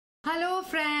Hello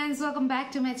friends, welcome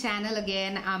back to my channel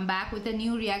again. I'm back with a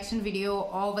new reaction video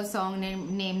of a song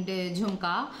named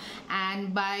Jhumka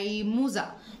and by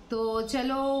Muza. So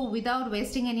chalo, without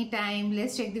wasting any time,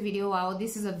 let's check the video out.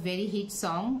 This is a very hit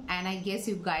song and I guess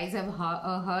you guys have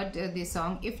heard this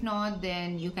song. If not,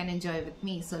 then you can enjoy it with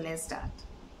me. So let's start.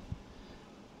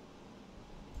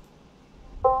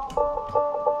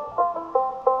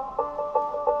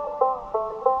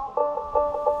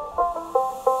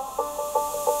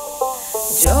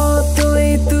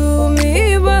 যতই তুমি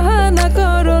বাহানা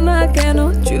করো না কেন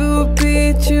চুপি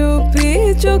চুপি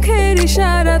চোখের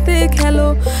ইশারাতে খেলো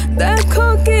দেখো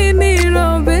কি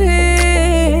নীরবে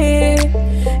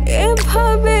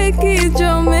এভাবে কি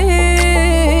জমে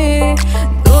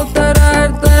দোতারার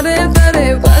তারে তারে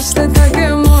বাজতে থাকে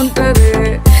মনটারে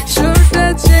সুরটা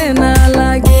চেনা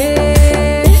লাগে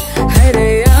হায়রে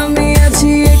আমি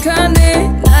আছি এখানে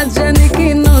না জানি কি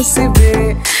নসিবে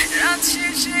রাত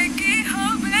শেষে কি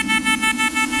হবে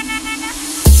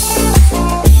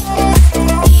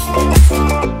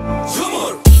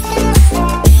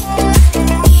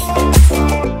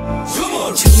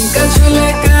ঝুমকা ঝুলে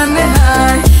কানে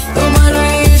হায় তোমার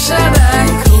ওই ইশারায়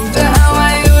ঘুমটা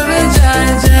হাওয়ায় উড়ে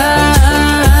যায়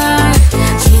যায়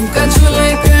ঝুমকা ঝুলে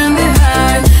কানে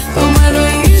হায় তোমার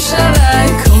ওই ইশারায়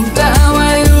ঘুমটা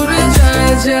হাওয়ায় উড়ে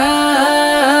যায়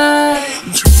যায়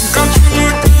ঝুমকা ঝুলে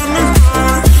কানে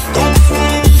হায় তোমার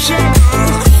ওই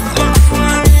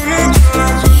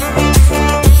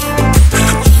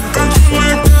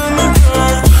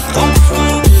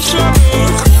ইশারায়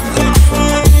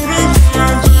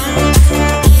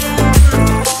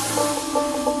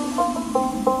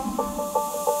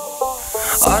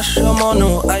আশা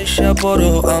মনো আইসা বড়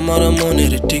আমার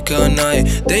মনের ঠিকানায়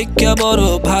দেখা বড়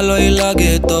ভালোই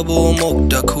লাগে তবু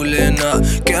মুখটা খুলে না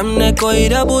কেমনে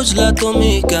কইরা বুঝলা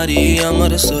তুমি কারি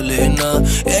আমার চলে না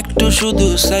একটু শুধু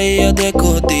চাইয়া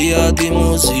দেখো দিয়া দিমু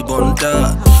জীবনটা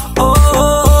ও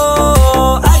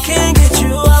I can't get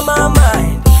you out my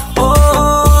mind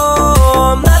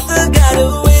I'm not the guy to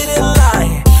wait in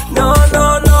line No, no,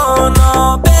 no, no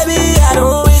Baby, I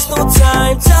don't waste no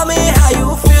time Tell me how you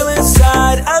feel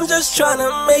inside I'm just trying to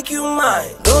make you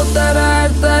mine দোতারার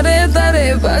তারে তারে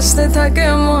বাজতে থাকে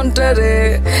মনটারে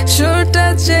সুরটা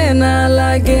চেনা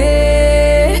লাগে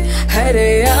হায়রে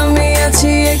আমি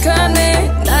আছি এখানে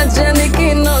না জানি কি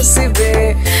নসিবে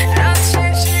রাত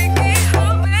শেষে কি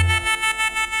হবে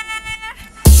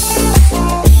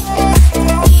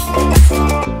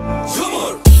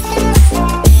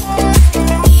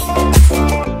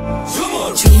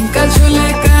ঝুমকা ঝুলে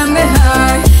কানে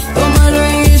হায় তোমার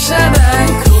ওই ইশারায়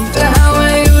ঘুমটা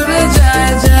হাওয়ায় উড়ে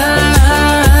যায়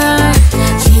যায়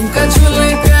ঝুমকা ঝুলে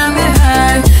কানে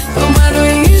হায় তোমার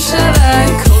ওই ইশারায়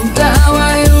ঘুমটা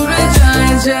হাওয়ায় উড়ে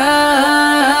যায়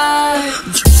যায়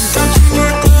ঝুমকা ঝুলে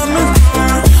কানে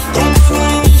হায় তোমার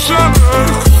ওই ইশারায়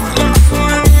ঘুমটা হাওয়ায়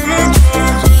উড়ে যায়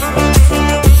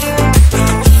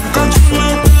ঝুমকা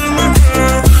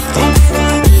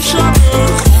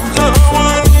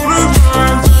ঝুলে কানে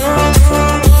হায় তোমার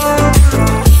ওই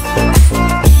ইশারায় ঘুমটা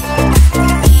হাওয়ায় উড়ে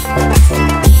যায়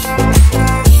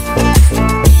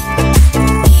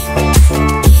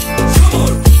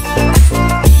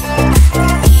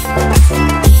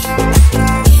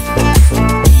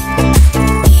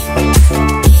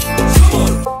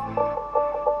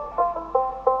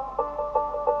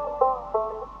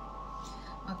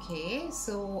Okay,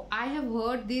 so I have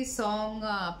heard this song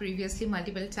previously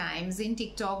multiple times. In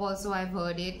TikTok also I've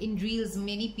heard it. In Reels,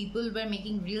 many people were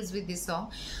making Reels with this song.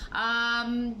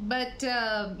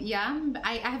 Yeah,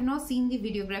 I have not seen the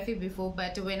videography before,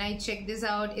 but when I check this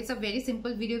out, it's a very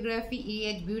simple videography,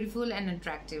 yet beautiful and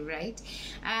attractive, right?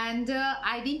 And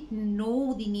I didn't know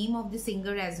the name of the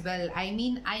singer as well. I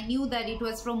mean, I knew that it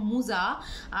was from Muza,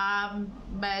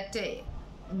 but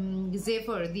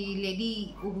Xefer, the lady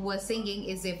who was singing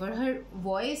is Xefer. Her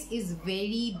voice is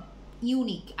very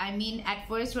unique. I mean, at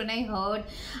first when I heard,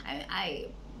 I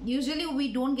usually we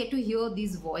don't get to hear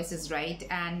these voices, right?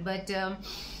 And but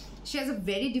she has a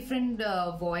very different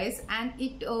voice, and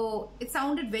it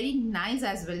sounded very nice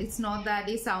as well. It's not that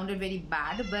it sounded very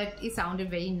bad, but it sounded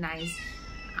very nice.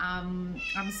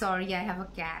 I'm sorry, I have a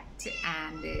cat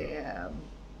and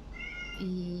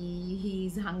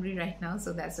he's hungry right now, so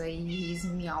that's why he's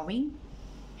meowing.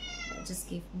 Just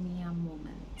give me a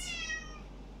moment.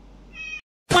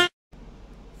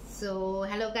 So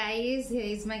hello guys, here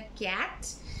is my cat.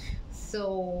 So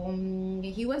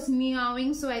he was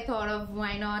meowing, so I thought of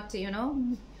why not, you know,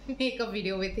 make a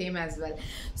video with him as well.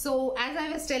 So as I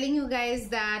was telling you guys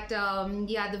that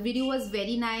yeah, the video was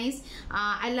very nice.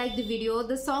 I liked the video.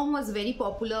 The song was very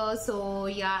popular, so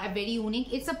yeah, very unique.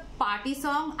 It's a party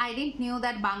song. I didn't know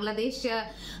that Bangladesh,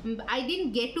 I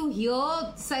didn't get to hear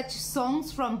such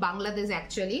songs from Bangladesh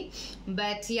actually,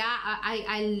 but yeah,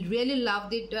 I really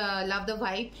loved it, love the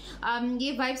vibe.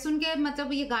 ये vibe सुन के,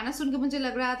 मतलब ये गाना सुन के मुझे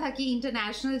लग रहा था कि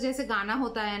इंटरनेशनल जैसे गाना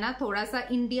होता है ना, थोड़ा सा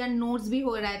इंडियन नोट्स भी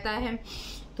हो रहता है,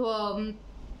 तो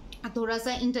थोड़ा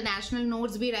सा इंटरनेशनल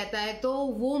नोट्स भी रहता है, तो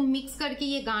वो मिक्स करके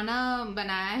ये गाना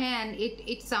बनाया है and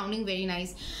it sounding very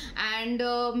nice. And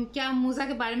क्या मूजा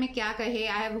के बारे में क्या कहे,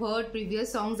 I have heard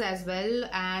previous songs as well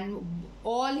and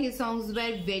all his songs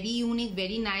were very unique,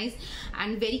 very nice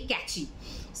and very catchy.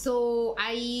 So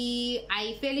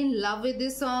I fell in love with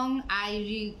this song. I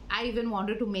even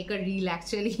wanted to make a reel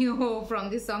actually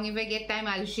from this song. If I get time,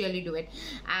 I'll surely do it.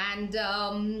 And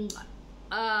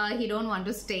he don't want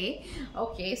to stay.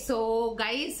 Okay, so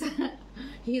guys,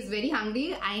 he is very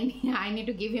hungry. I need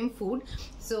to give him food,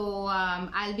 so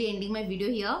I'll be ending my video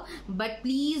here. But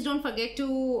please don't forget to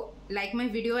like my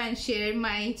video and share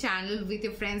my channel with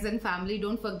your friends and family.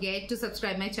 Don't forget to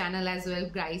subscribe my channel as well,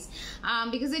 guys,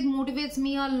 because it motivates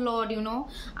me a lot, you know.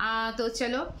 So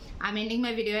chalo, I'm ending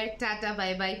my video. Tata,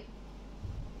 bye bye,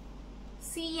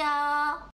 see ya.